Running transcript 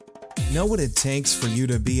Know what it takes for you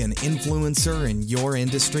to be an influencer in your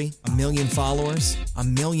industry? 1 million followers?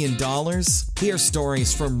 $1 million? Hear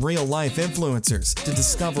stories from real-life influencers to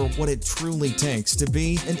discover what it truly takes to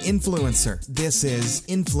be an influencer. This is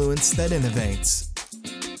Influence That Innovates.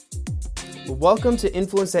 Welcome to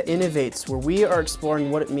Influence That Innovates, where we are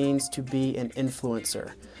exploring what it means to be an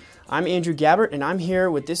influencer. I'm Andrew Gabbert, and I'm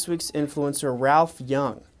here with this week's influencer, Ralph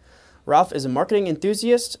Young. Ralph is a marketing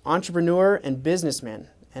enthusiast, entrepreneur, and businessman,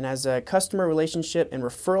 and as a customer relationship and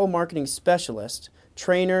referral marketing specialist,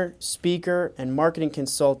 trainer, speaker, and marketing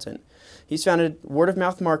consultant. He's founded Word of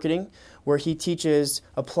Mouth Marketing, where he teaches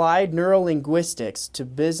applied neurolinguistics to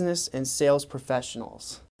business and sales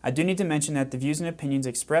professionals. I do need to mention that the views and opinions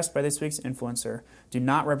expressed by this week's influencer do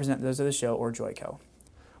not represent those of the show or Joico.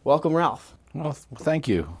 Welcome, Ralph. Well, thank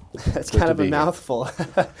you. That's kind of a mouthful.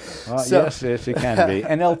 Yes, it can be.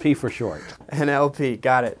 NLP for short. NLP,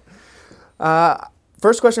 got it.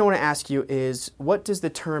 First question I want to ask you is, what does the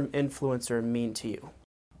term influencer mean to you?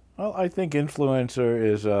 Well, I think influencer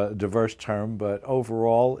is a diverse term, but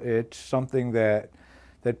overall it's something that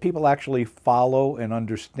people actually follow and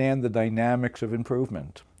understand the dynamics of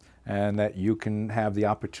improvement, and that you can have the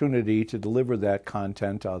opportunity to deliver that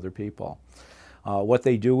content to other people. What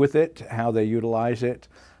they do with it, how they utilize it,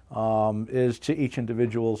 is to each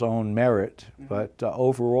individual's own merit, but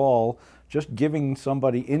overall, just giving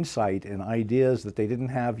somebody insight and ideas that they didn't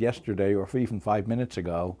have yesterday or even 5 minutes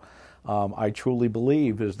ago, I truly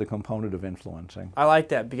believe is the component of influencing. I like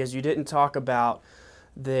that, because you didn't talk about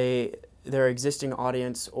their existing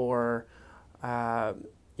audience or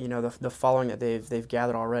the following that they've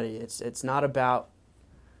gathered already. It's not about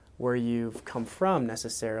where you've come from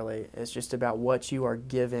necessarily. It's just about what you are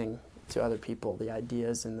giving to other people, the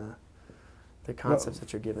ideas and the concepts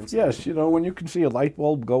that you're giving. Yes, when you can see a light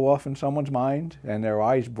bulb go off in someone's mind and their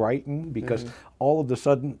eyes brighten because all of a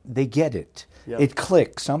sudden they get it. Yep. It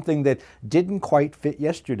clicks. Something that didn't quite fit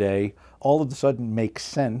yesterday all of a sudden makes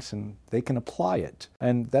sense and they can apply it.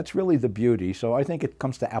 And that's really the beauty. So I think it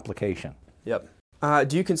comes to application. Yep.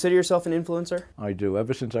 Do you consider yourself an influencer? I do.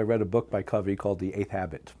 Ever since I read a book by Covey called The Eighth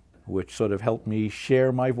Habit, which sort of helped me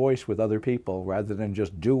share my voice with other people rather than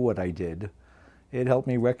just do what I did. It helped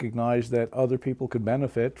me recognize that other people could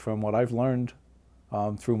benefit from what I've learned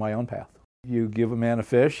through my own path. You give a man a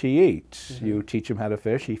fish, he eats. You teach him how to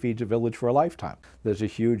fish, he feeds a village for a lifetime. There's a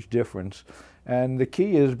huge difference. And the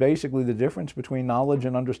key is basically the difference between knowledge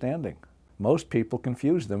and understanding. Most people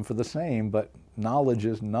confuse them for the same, but knowledge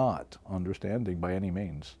is not understanding by any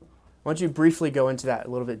means. Why don't you briefly go into that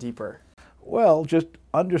a little bit deeper? Well, just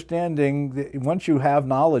understanding that once you have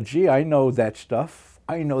knowledge, gee, I know that stuff.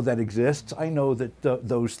 I know that exists. I know that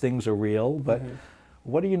those things are real, but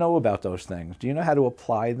what do you know about those things? Do you know how to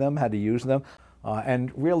apply them, how to use them?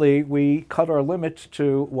 And really, we cut our limits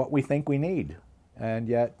to what we think we need. And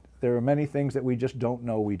yet, there are many things that we just don't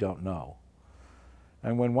know we don't know.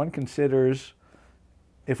 And when one considers,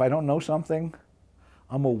 if I don't know something,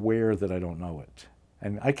 I'm aware that I don't know it.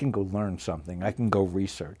 And I can go learn something. I can go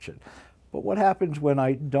research it. But what happens when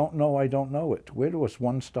I don't know it? Where does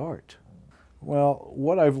one start? Well,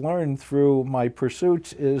 what I've learned through my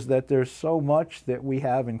pursuits is that there's so much that we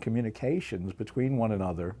have in communications between one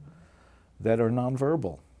another that are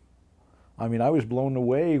nonverbal. I mean, I was blown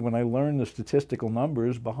away when I learned the statistical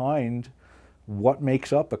numbers behind what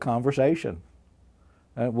makes up a conversation.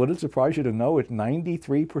 Would it surprise you to know it's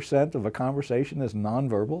 93% of a conversation is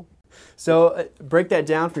nonverbal? So break that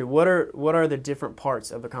down for me. What are the different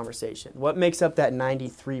parts of a conversation? What makes up that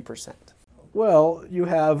 93%? Well, you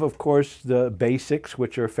have, of course, the basics,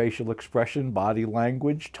 which are facial expression, body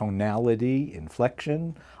language, tonality,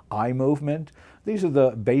 inflection, eye movement. These are the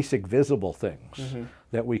basic visible things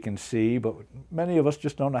that we can see, but many of us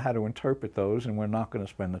just don't know how to interpret those, and we're not going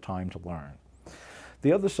to spend the time to learn.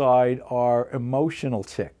 The other side are emotional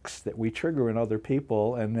tics that we trigger in other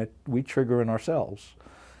people and that we trigger in ourselves.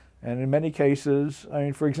 And in many cases, I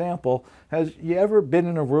mean, for example, has you ever been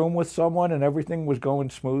in a room with someone and everything was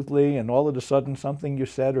going smoothly and all of a sudden something you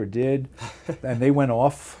said or did and they went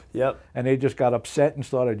off? Yep. And they just got upset and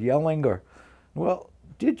started yelling or, well,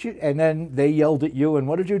 did you? And then they yelled at you and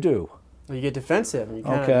what did you do? Well, you get defensive. And you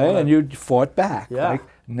and you fought back, like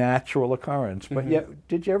natural occurrence. But yet,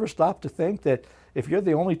 did you ever stop to think that if you're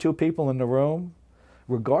the only two people in the room,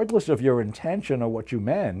 regardless of your intention or what you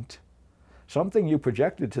meant, something you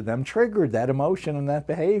projected to them triggered that emotion and that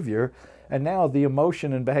behavior, and now the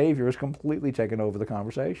emotion and behavior is completely taken over the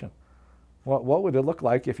conversation. What would it look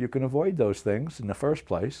like if you can avoid those things in the first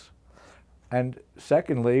place? And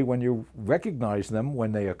secondly, when you recognize them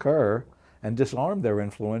when they occur and disarm their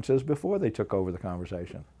influences before they took over the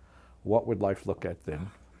conversation, what would life look at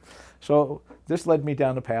then? So this led me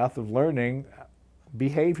down the path of learning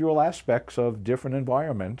behavioral aspects of different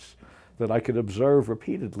environments that I could observe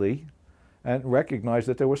repeatedly and recognize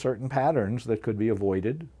that there were certain patterns that could be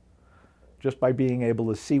avoided just by being able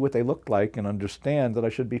to see what they looked like and understand that I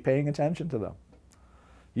should be paying attention to them.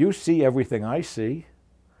 You see everything I see.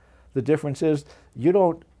 The difference is you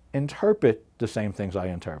don't interpret the same things I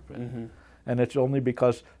interpret. Mm-hmm. And it's only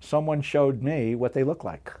because someone showed me what they look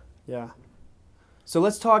like. Yeah. So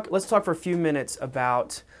let's talk for a few minutes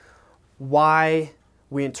about why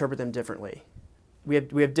we interpret them differently. We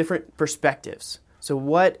have different perspectives. So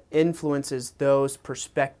what influences those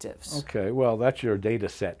perspectives? Okay, well, that's your data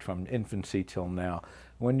set from infancy till now.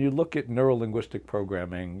 When you look at neurolinguistic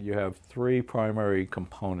programming, you have three primary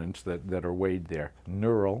components that are weighed there.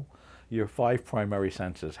 Neural, your five primary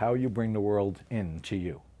senses, how you bring the world into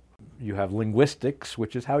you. You have linguistics,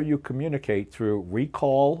 which is how you communicate through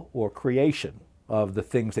recall or creation of the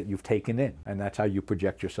things that you've taken in, and that's how you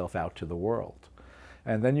project yourself out to the world.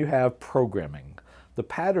 And then you have programming, the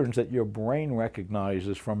patterns that your brain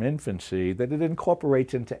recognizes from infancy that it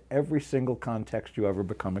incorporates into every single context you ever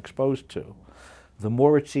become exposed to. The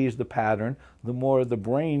more it sees the pattern, the more the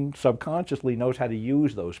brain subconsciously knows how to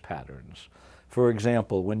use those patterns. For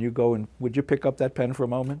example, when you go and, would you pick up that pen for a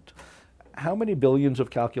moment? How many billions of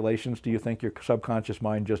calculations do you think your subconscious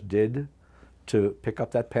mind just did to pick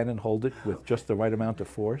up that pen and hold it with just the right amount of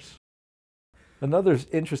force? Another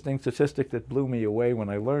interesting statistic that blew me away when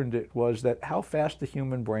I learned it was that how fast the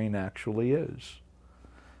human brain actually is.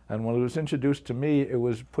 And when it was introduced to me, it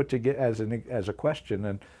was put together as a question.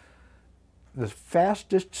 And the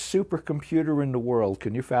fastest supercomputer in the world,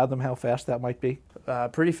 can you fathom how fast that might be?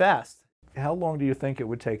 Pretty fast. How long do you think it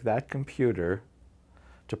would take that computer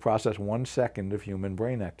to process 1 second of human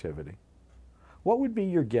brain activity? What would be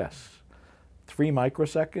your guess? 3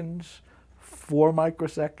 microseconds? 4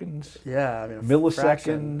 microseconds? Yeah, I mean,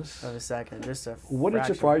 milliseconds of a second, just a Would it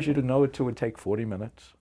surprise you to know it would take 40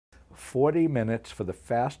 minutes? 40 minutes for the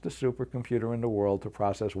fastest supercomputer in the world to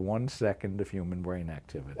process 1 second of human brain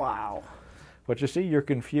activity. Wow. But you see, you're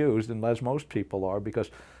confused, and as most people are, because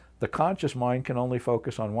the conscious mind can only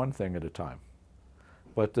focus on one thing at a time.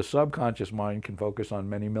 But the subconscious mind can focus on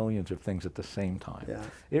many millions of things at the same time. Yeah.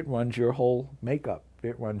 It runs your whole makeup.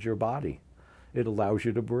 It runs your body. It allows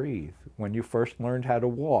you to breathe. When you first learned how to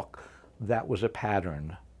walk, that was a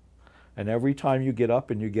pattern. And every time you get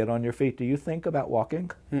up and you get on your feet, do you think about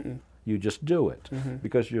walking? Mm-mm. You just do it. Mm-hmm.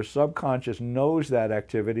 Because your subconscious knows that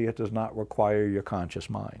activity. It does not require your conscious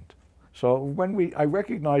mind. So when I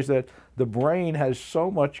recognize that the brain has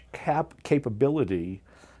so much capability,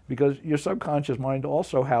 because your subconscious mind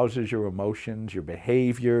also houses your emotions, your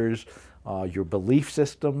behaviors, your belief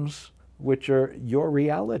systems, which are your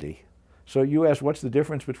reality. So you ask, what's the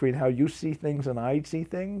difference between how you see things and I see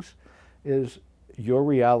things? Is your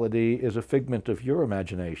reality is a figment of your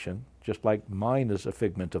imagination, just like mine is a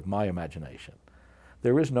figment of my imagination.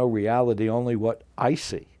 There is no reality, only what I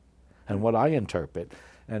see and what I interpret.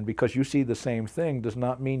 And because you see the same thing does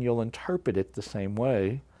not mean you'll interpret it the same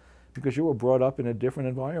way, because you were brought up in a different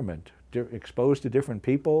environment, exposed to different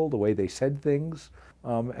people, the way they said things,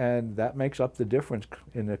 and that makes up the difference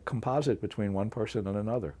in the composite between one person and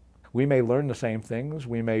another. We may learn the same things,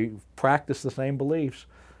 we may practice the same beliefs,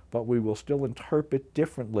 but we will still interpret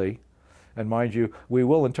differently. And mind you, we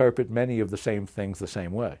will interpret many of the same things the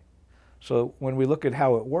same way. So when we look at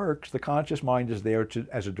how it works, the conscious mind is there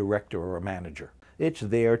as a director or a manager. It's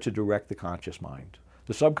there to direct the conscious mind.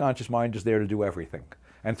 The subconscious mind is there to do everything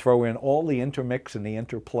and throw in all the intermix and the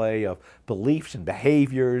interplay of beliefs and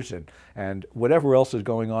behaviors and whatever else is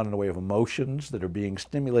going on in the way of emotions that are being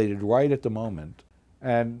stimulated right at the moment.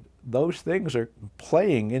 And those things are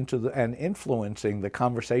playing into and influencing the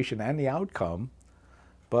conversation and the outcome,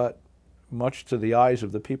 but much to the eyes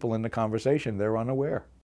of the people in the conversation, they're unaware.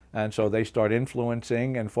 And so they start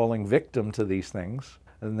influencing and falling victim to these things,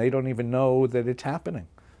 and they don't even know that it's happening.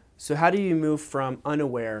 So how do you move from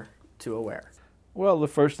unaware to aware? Well, the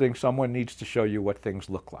first thing, someone needs to show you what things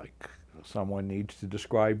look like. Someone needs to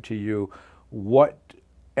describe to you what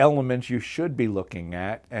elements you should be looking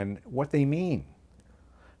at and what they mean,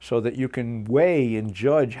 so that you can weigh and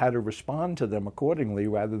judge how to respond to them accordingly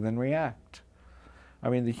rather than react. I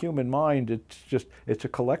mean, the human mind, it's a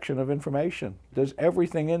collection of information. There's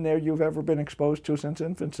everything in there you've ever been exposed to since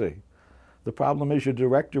infancy. The problem is your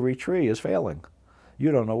directory tree is failing.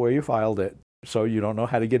 You don't know where you filed it, so you don't know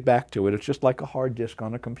how to get back to it. It's just like a hard disk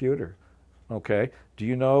on a computer. Okay, do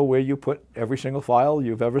you know where you put every single file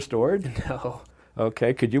you've ever stored? No.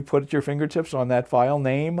 Okay, could you put your fingertips on that file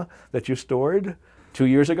name that you stored 2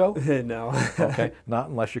 years ago? No. Okay, not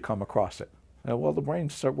unless you come across it. Well, the brain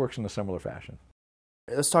works in a similar fashion.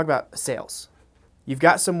 Let's talk about sales. You've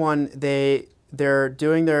got someone, they're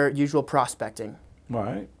doing their usual prospecting.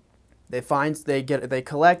 Right. They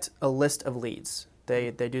collect a list of leads.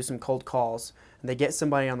 They do some cold calls and they get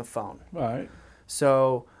somebody on the phone. Right.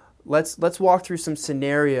 So let's walk through some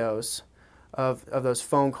scenarios of those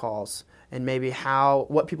phone calls and maybe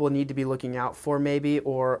what people need to be looking out for maybe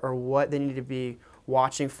or what they need to be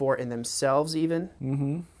watching for in themselves even.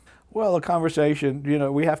 Mm-hmm. Well, a conversation,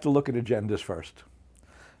 we have to look at agendas first.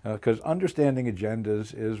 Because understanding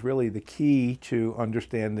agendas is really the key to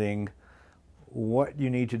understanding what you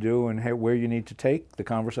need to do and where you need to take the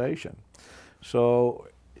conversation. So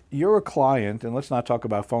you're a client, and let's not talk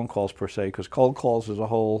about phone calls per se, because cold calls is a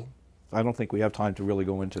whole, I don't think we have time to really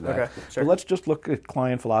go into that. Okay, sure. But let's just look at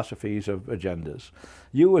client philosophies of agendas.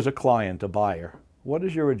 You as a client, a buyer, what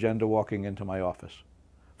is your agenda walking into my office?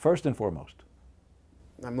 First and foremost.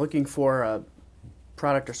 I'm looking for a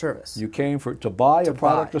product or service. You came to buy a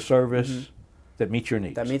product or service that meets your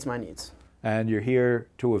needs. That meets my needs. And you're here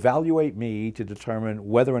to evaluate me to determine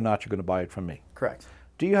whether or not you're going to buy it from me. Correct.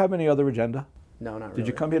 Do you have any other agenda? No, not really. Did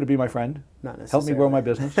you come here to be my friend? Not necessarily. Help me grow my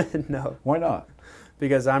business? No. Why not?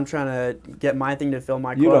 Because I'm trying to get my thing to fill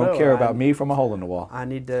my quota. You don't care about me from a hole in the wall. I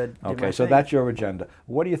need to do Okay, my so thing. that's your agenda.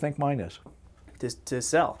 What do you think mine is? To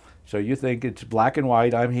sell. So you think it's black and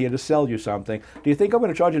white, I'm here to sell you something. Do you think I'm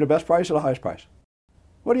going to charge you the best price or the highest price?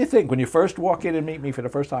 What do you think when you first walk in and meet me for the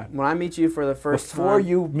first time? When I meet you for the first Before time,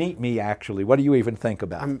 you meet me, actually, what do you even think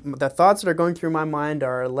about? the thoughts that are going through my mind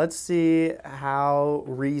are, let's see how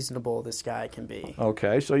reasonable this guy can be.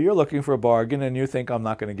 Okay, so you're looking for a bargain and you think I'm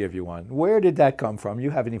not going to give you one. Where did that come from?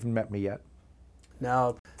 You haven't even met me yet.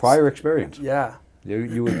 No. Prior experience. Yeah.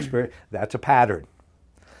 You experience. That's a pattern.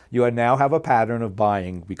 You now have a pattern of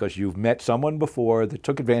buying because you've met someone before that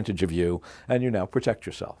took advantage of you and you now protect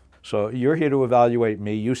yourself. So you're here to evaluate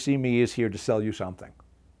me. You see me as here to sell you something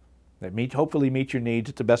that hopefully meet your needs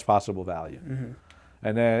at the best possible value. Mm-hmm.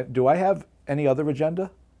 And do I have any other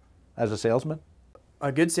agenda as a salesman?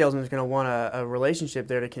 A good salesman is going to want a relationship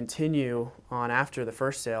there to continue on after the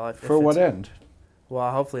first sale. For what end? Well,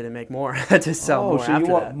 hopefully to make more, to sell more so after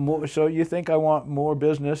you want that. More, so you think I want more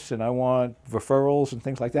business and I want referrals and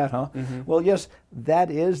things like that, huh? Mm-hmm. Well, yes, that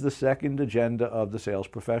is the second agenda of the sales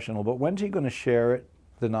professional. But when's he going to share it?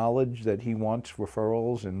 The knowledge that he wants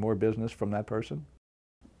referrals and more business from that person?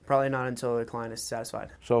 Probably not until the client is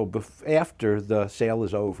satisfied. So after the sale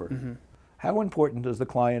is over, Mm-hmm. how important does the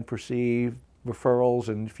client perceive referrals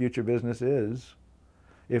and future business is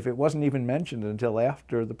if it wasn't even mentioned until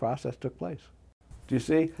after the process took place? Do you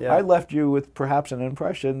see? Yeah. I left you with perhaps an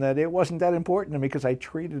impression that it wasn't that important to me because I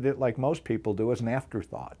treated it like most people do, as an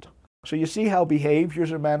afterthought. So you see how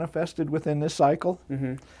behaviors are manifested within this cycle?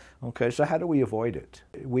 Mm-hmm. Okay, so how do we avoid it?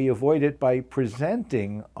 We avoid it by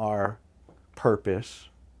presenting our purpose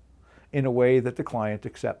in a way that the client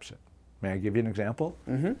accepts it. May I give you an example?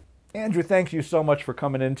 Mm-hmm. Andrew, thank you so much for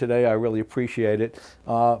coming in today. I really appreciate it.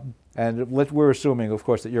 And we're assuming, of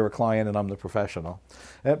course, that you're a client and I'm the professional.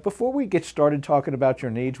 Before we get started talking about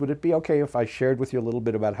your needs, would it be okay if I shared with you a little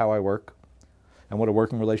bit about how I work and what a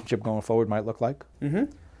working relationship going forward might look like? Mm-hmm.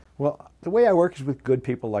 Well, the way I work is with good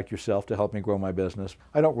people like yourself to help me grow my business.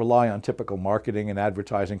 I don't rely on typical marketing and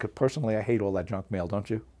advertising because personally I hate all that junk mail, don't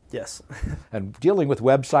you? Yes. And dealing with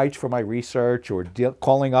websites for my research or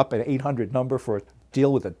calling up an 800 number for a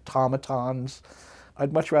deal with automatons,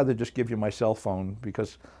 I'd much rather just give you my cell phone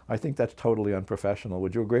because I think that's totally unprofessional.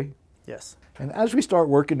 Would you agree? Yes. And as we start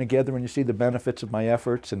working together and you see the benefits of my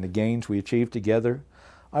efforts and the gains we achieve together,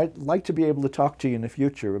 I'd like to be able to talk to you in the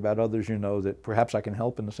future about others you know that perhaps I can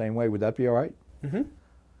help in the same way. Would that be all right? Mm-hmm.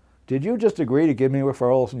 Did you just agree to give me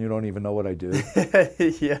referrals and you don't even know what I do?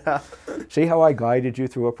 Yeah. See how I guided you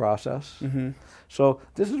through a process? Mm-hmm. So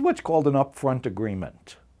this is what's called an upfront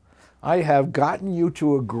agreement. I have gotten you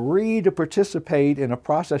to agree to participate in a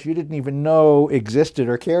process you didn't even know existed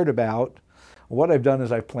or cared about. What I've done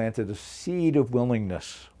is I've planted a seed of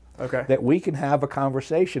willingness. Okay. That we can have a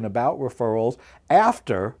conversation about referrals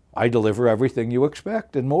after I deliver everything you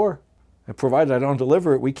expect and more. And provided I don't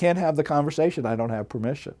deliver it, we can't have the conversation. I don't have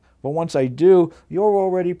permission. But once I do, you're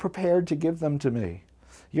already prepared to give them to me.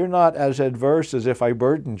 You're not as adverse as if I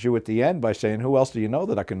burdened you at the end by saying, who else do you know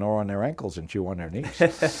that I can gnaw on their ankles and chew on their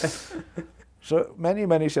knees? So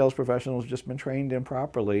many sales professionals have just been trained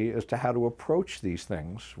improperly as to how to approach these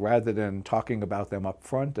things rather than talking about them up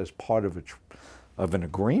front as part of an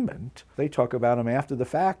agreement. They talk about them after the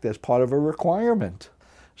fact as part of a requirement.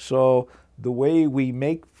 So the way we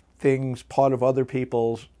make things part of other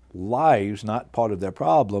people's lives, not part of their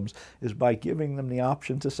problems, is by giving them the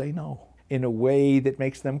option to say no. in a way that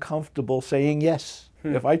makes them comfortable saying yes.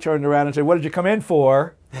 If I turned around and said, "What did you come in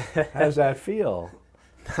for?" How does that feel?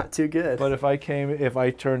 Not too good. But if I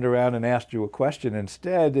turned around and asked you a question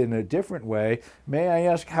instead in a different way, may I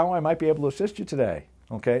ask how I might be able to assist you today?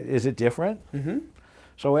 Okay, is it different? Mm-hmm.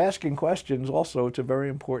 So asking questions also, it's a very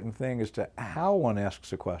important thing as to how one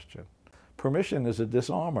asks a question. Permission is a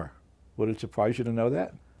disarmor. Would it surprise you to know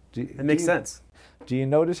that? It makes sense. Do you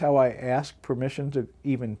notice how I ask permission to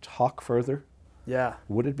even talk further? Yeah.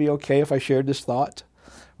 Would it be okay if I shared this thought?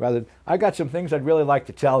 Rather than, I got some things I'd really like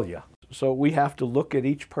to tell you. So we have to look at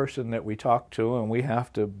each person that we talk to, and we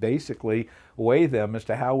have to basically weigh them as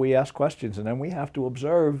to how we ask questions, and then we have to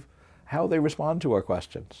observe how they respond to our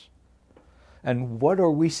questions. And what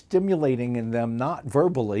are we stimulating in them, not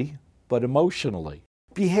verbally, but emotionally?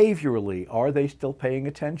 Behaviorally, are they still paying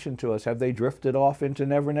attention to us? Have they drifted off into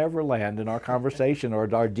Never Never Land in our conversation or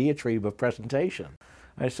our diatribe of presentation?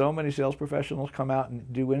 And so many sales professionals come out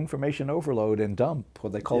and do information overload and dump,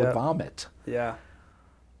 what they call it vomit. Yeah.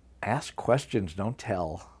 Ask questions, don't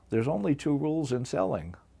tell. There's only 2 rules in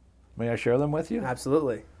selling. May I share them with you?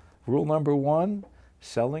 Absolutely. Rule number 1,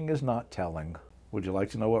 selling is not telling. Would you like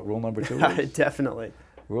to know what rule number 2 is? Definitely.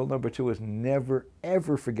 Rule number 2 is never,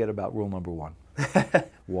 ever forget about rule number 1.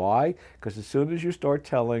 Why? Because as soon as you start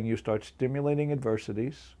telling, you start stimulating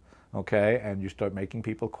adversities, okay, and you start making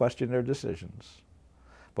people question their decisions.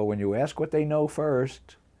 But when you ask what they know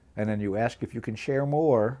first, and then you ask if you can share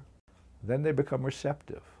more, then they become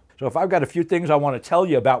receptive. So if I've got a few things I want to tell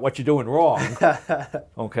you about what you're doing wrong,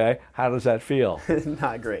 okay, how does that feel?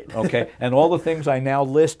 Not great. Okay, and all the things I now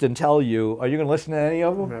list and tell you, are you going to listen to any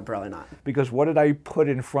of them? Probably not. Because what did I put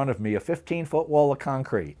in front of me? A 15-foot wall of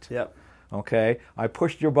concrete. Yep. Okay, I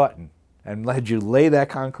pushed your button and let you lay that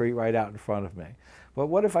concrete right out in front of me. But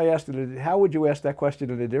what if I asked it, how would you ask that question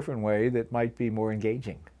in a different way that might be more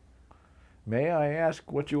engaging? May I ask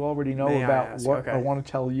what you already know about what I want to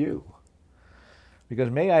tell you? Because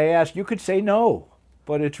may I ask, you could say no,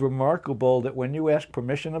 but it's remarkable that when you ask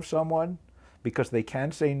permission of someone, because they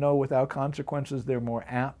can say no without consequences, they're more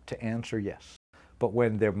apt to answer yes. But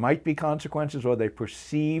when there might be consequences or they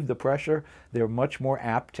perceive the pressure, they're much more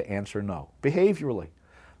apt to answer no. Behaviorally,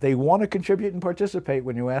 they want to contribute and participate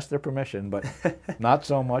when you ask their permission, but not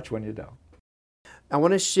so much when you don't. I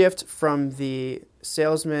want to shift from the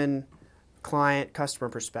salesman, client, customer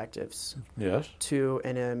perspectives to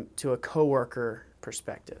a coworker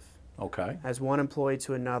perspective. Okay. As one employee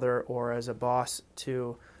to another, or as a boss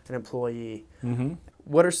to an employee. Mm-hmm.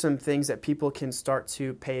 What are some things that people can start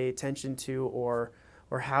to pay attention to, or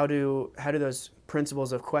how do those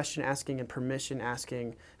principles of question asking and permission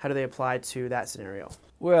asking, how do they apply to that scenario?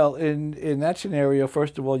 Well, in that scenario,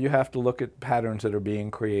 first of all, you have to look at patterns that are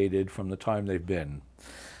being created from the time they've been.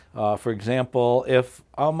 For example, if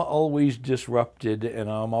I'm always disrupted and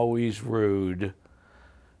I'm always rude,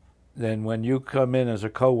 then when you come in as a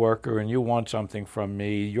coworker and you want something from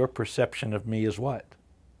me, your perception of me is what?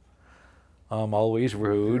 I'm always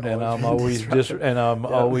rude, and I'm always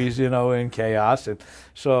always, in chaos. And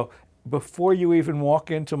so before you even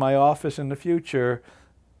walk into my office in the future,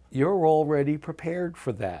 you're already prepared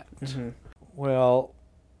for that. Mm-hmm. Well,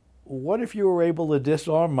 what if you were able to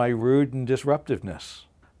disarm my rude and disruptiveness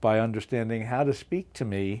by understanding how to speak to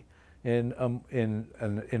me in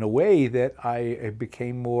a way that I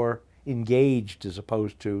became more engaged as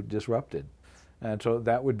opposed to disrupted? And so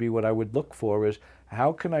that would be what I would look for, is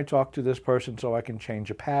how can I talk to this person so I can change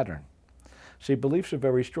a pattern? See, beliefs are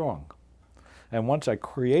very strong. And once I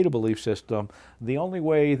create a belief system, the only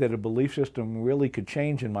way that a belief system really could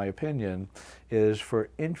change, in my opinion, is for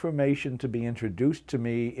information to be introduced to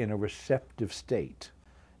me in a receptive state.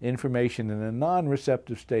 Information in a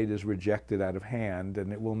non-receptive state is rejected out of hand,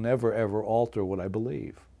 and it will never, ever alter what I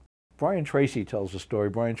believe. Brian Tracy tells a story.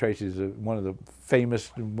 Brian Tracy is one of the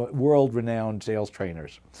famous, world-renowned sales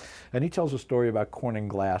trainers. And he tells a story about Corning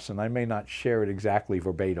glass, and I may not share it exactly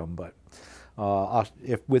verbatim, but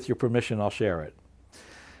if with your permission, I'll share it.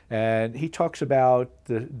 And he talks about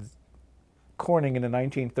Corning in the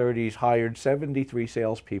 1930s hired 73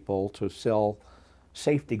 salespeople to sell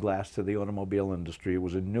safety glass to the automobile industry. It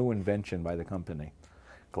was a new invention by the company,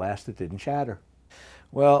 glass that didn't shatter.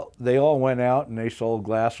 Well, they all went out and they sold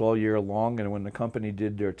glass all year long, and when the company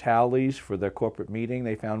did their tallies for their corporate meeting,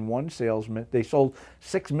 they found one salesman. They sold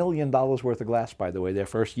 $6 million worth of glass, by the way, their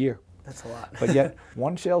first year. That's a lot. But yet,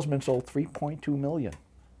 one salesman sold $3.2 million.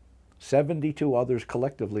 72 others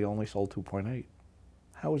collectively only sold $2.8.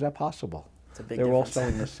 How is that possible? It's a big They were all difference.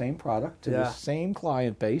 selling the same product to the same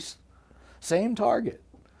client base, same target.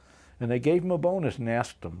 And they gave him a bonus and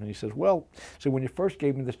asked him. And he says, well, so when you first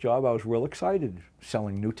gave me this job, I was real excited,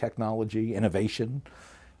 selling new technology, innovation.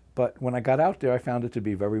 But when I got out there, I found it to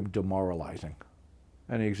be very demoralizing.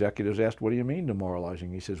 And the executives asked, what do you mean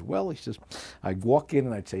demoralizing? He says, well, I'd walk in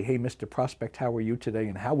and I'd say, hey, Mr. Prospect, how are you today?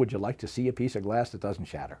 And how would you like to see a piece of glass that doesn't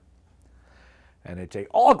shatter? And they'd say,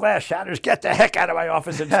 all glass shatters, get the heck out of my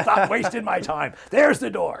office and stop wasting my time. There's the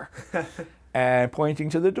door. And pointing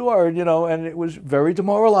to the door, and it was very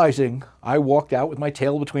demoralizing. I walked out with my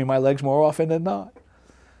tail between my legs more often than not.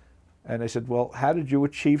 And they said, well, how did you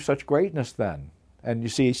achieve such greatness then? And you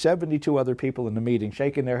see 72 other people in the meeting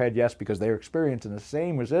shaking their head yes because they're experiencing the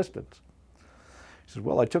same resistance. He says,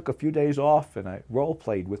 well, I took a few days off and I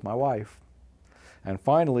role-played with my wife. And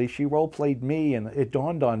finally, she role-played me, and it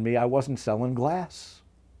dawned on me I wasn't selling glass.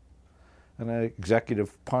 And the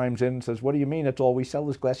executive chimes in and says, what do you mean? That's all we sell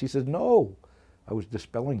is glass? He says, no, I was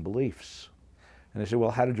dispelling beliefs. And I said,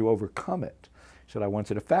 well, how did you overcome it? He said, I went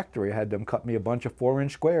to the factory. I had them cut me a bunch of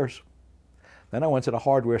 4-inch squares. Then I went to the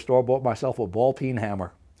hardware store, bought myself a ball-peen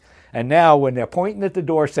hammer. And now when they're pointing at the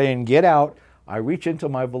door saying, get out, I reach into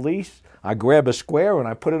my valise, I grab a square and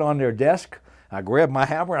I put it on their desk. I grab my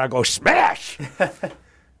hammer and I go, smash!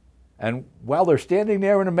 And while they're standing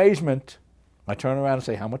there in amazement, I turn around and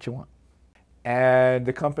say, how much you want? And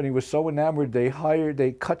the company was so enamored,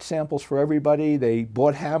 they cut samples for everybody, they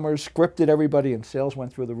bought hammers, scripted everybody, and sales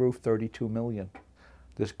went through the roof, $32 million.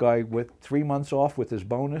 This guy with 3 months off with his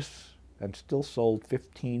bonus and still sold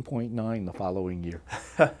 15.9 the following year.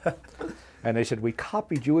 And they said, we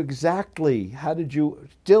copied you exactly. How did you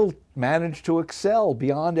still manage to excel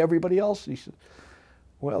beyond everybody else? He said,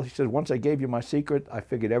 well, he said, once I gave you my secret, I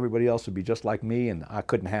figured everybody else would be just like me, and I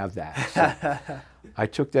couldn't have that. So I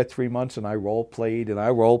took that 3 months, and I role-played,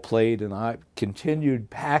 and I continued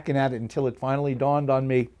hacking at it until it finally dawned on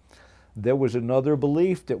me there was another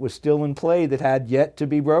belief that was still in play that had yet to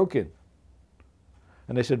be broken.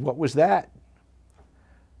 And they said, what was that?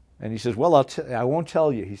 And he says, well, I won't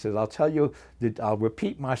tell you. He says, I'll tell you, I'll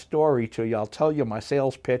repeat my story to you. I'll tell you my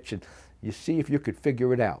sales pitch, and you see if you could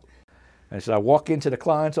figure it out. And he said, I walk into the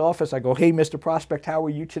client's office. I go, hey, Mr. Prospect, how are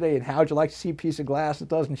you today? And how'd you like to see a piece of glass that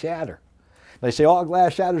doesn't shatter? And they say, all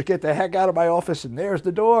glass shatters, get the heck out of my office, and there's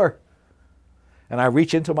the door. And I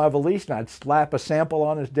reach into my valise, and I'd slap a sample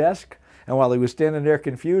on his desk. And while he was standing there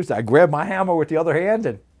confused, I grab my hammer with the other hand,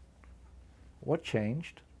 and what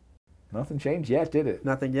changed? Nothing changed yet, did it?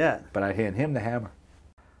 Nothing yet. But I hand him the hammer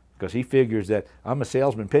because he figures that I'm a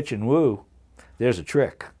salesman pitching woo. There's a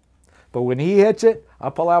trick. But when he hits it,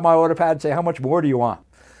 I'll pull out my order pad and say, how much more do you want?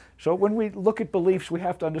 So when we look at beliefs, we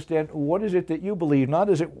have to understand what is it that you believe, not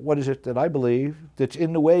what is it that I believe that's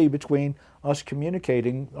in the way between us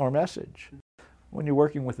communicating our message. When you're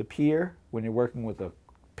working with a peer, when you're working with a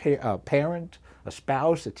parent, a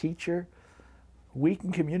spouse, a teacher, we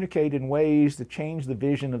can communicate in ways that change the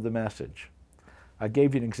vision of the message. I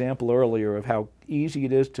gave you an example earlier of how easy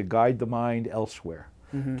it is to guide the mind elsewhere,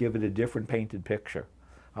 give it a different painted picture.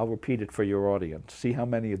 I'll repeat it for your audience. See how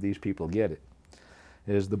many of these people get it.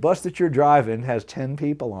 The bus that you're driving has 10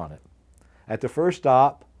 people on it. At the first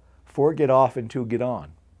stop, 4 get off and 2 get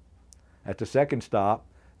on. At the second stop,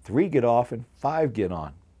 3 get off and 5 get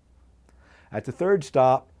on. At the third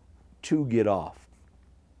stop, 2 get off.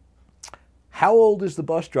 How old is the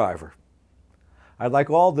bus driver? I'd like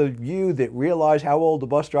all of you that realize how old the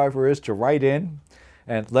bus driver is to write in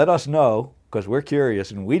and let us know, because we're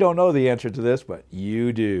curious and we don't know the answer to this, but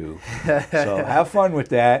you do. So have fun with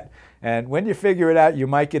that. And when you figure it out, you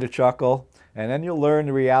might get a chuckle, and then you'll learn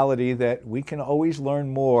the reality that we can always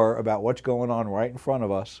learn more about what's going on right in front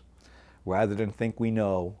of us rather than think we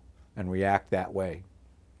know and react that way.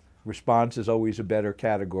 Response is always a better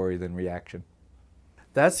category than reaction.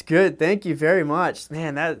 That's good. Thank you very much.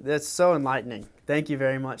 Man, that's so enlightening. Thank you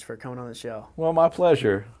very much for coming on the show. Well, my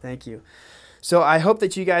pleasure. Thank you. So I hope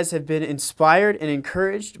that you guys have been inspired and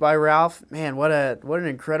encouraged by Ralph. Man, what an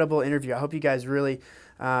incredible interview. I hope you guys really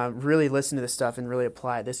listen to this stuff and really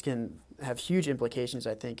apply it. This can have huge implications,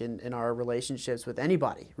 I think, in our relationships with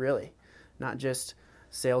anybody, really. Not just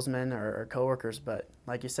salesmen or coworkers, but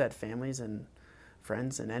like you said, families and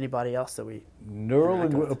friends and anybody else that we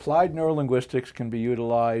Applied neurolinguistics can be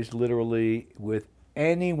utilized literally with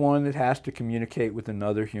anyone that has to communicate with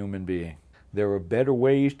another human being. There are better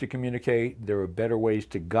ways to communicate. There are better ways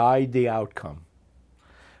to guide the outcome.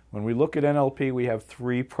 When we look at NLP, we have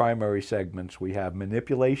 3 primary segments. We have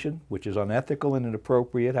manipulation, which is unethical and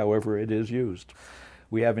inappropriate, however it is used.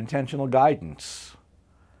 We have intentional guidance,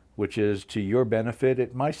 which is to your benefit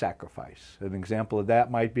at my sacrifice. An example of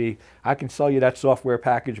that might be, I can sell you that software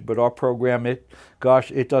package, but our program, it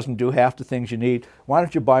doesn't do half the things you need. Why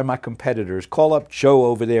don't you buy my competitors? Call up Joe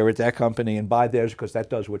over there at that company and buy theirs because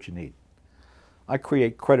that does what you need. I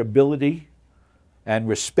create credibility and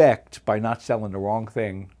respect by not selling the wrong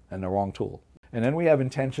thing and the wrong tool. And then we have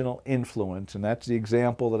intentional influence, and that's the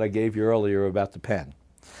example that I gave you earlier about the pen,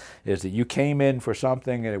 is that you came in for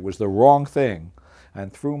something and it was the wrong thing,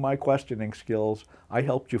 and through my questioning skills, I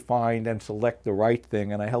helped you find and select the right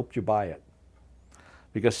thing, and I helped you buy it.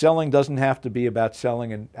 Because selling doesn't have to be about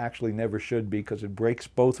selling, and actually never should be, because it breaks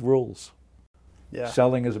both rules. Yeah.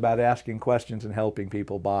 Selling is about asking questions and helping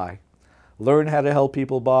people buy. Learn how to help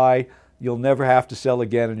people buy. You'll never have to sell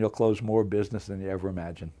again, and you'll close more business than you ever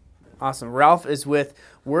imagined. Awesome. Ralph is with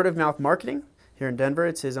Word of Mouth Marketing here in Denver.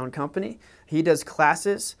 It's his own company. He does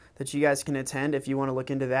classes that you guys can attend if you want to look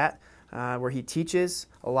into that, where he teaches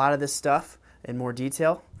a lot of this stuff in more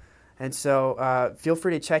detail. And so feel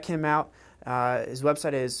free to check him out. His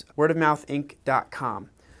website is wordofmouthinc.com.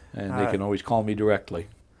 And they can always call me directly.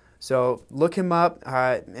 So look him up,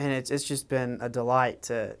 and it's just been a delight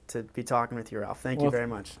to be talking with you, Ralph. Thank you very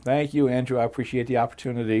much. Thank you, Andrew. I appreciate the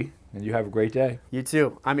opportunity, and you have a great day. You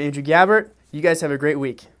too. I'm Andrew Gabbert. You guys have a great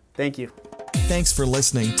week. Thank you. Thanks for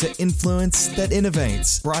listening to Influence That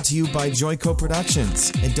Innovates, brought to you by Joyco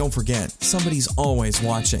Productions. And don't forget, somebody's always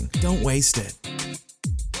watching. Don't waste it.